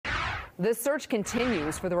The search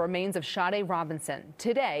continues for the remains of Sade Robinson.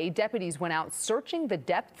 Today, deputies went out searching the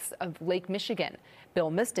depths of Lake Michigan.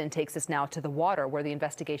 Bill Miston takes us now to the water where the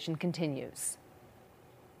investigation continues.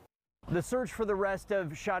 The search for the rest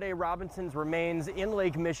of Sade Robinson's remains in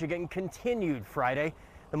Lake Michigan continued Friday.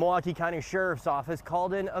 The Milwaukee County Sheriff's Office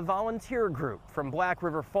called in a volunteer group from Black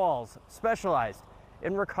River Falls specialized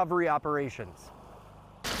in recovery operations.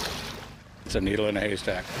 It's a needle in a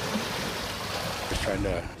haystack. Just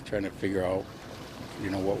trying to figure out,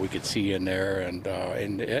 what we could see in there and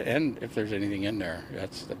if there's anything in there.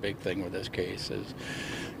 That's the big thing with this case, is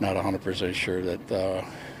not 100% sure that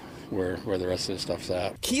where the rest of the stuff's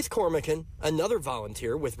at. Keith Cormican, another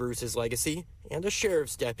volunteer with Bruce's Legacy and a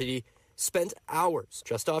sheriff's deputy, spent hours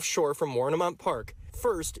just offshore from Warnemont Park,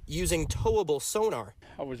 first using towable sonar.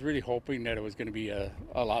 I was really hoping that it was going to be a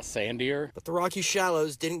lot sandier. But the rocky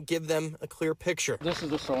shallows didn't give them a clear picture. This is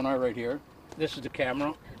the sonar right here. This is the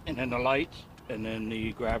camera, and then the lights, and then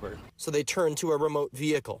the grabber. So they turned to a remote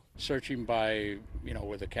vehicle. Searching by,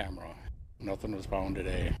 with a camera. Nothing was found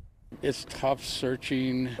today. It's tough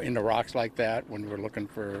searching in the rocks like that when we're looking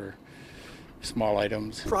for small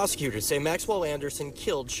items. Prosecutors say Maxwell Anderson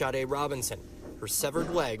killed Sade Robinson. Her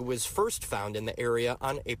severed leg was first found in the area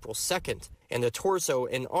on April 2nd, and the torso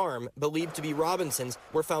and arm, believed to be Robinson's,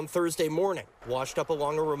 were found Thursday morning, washed up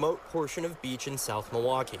along a remote portion of beach in South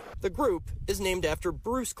Milwaukee. The group is named after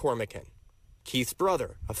Bruce Cormican, Keith's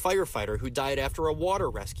brother, a firefighter who died after a water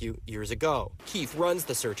rescue years ago. Keith runs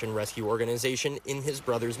the search and rescue organization in his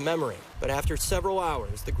brother's memory, but after several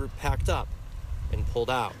hours, the group packed up and pulled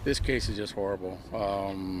out. This case is just horrible.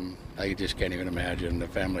 I just can't even imagine the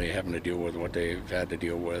family having to deal with what they've had to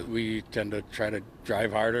deal with. We tend to try to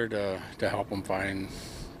drive harder to help them find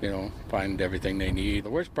everything they need. The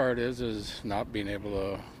worst part is not being able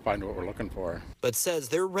to find what we're looking for. But says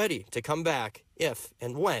they're ready to come back if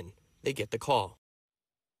and when they get the call.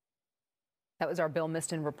 That was our Bill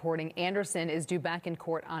Miston reporting. Anderson is due back in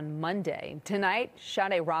court on Monday. Tonight,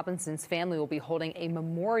 Sade Robinson's family will be holding a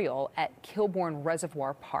memorial at Kilbourne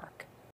Reservoir Park.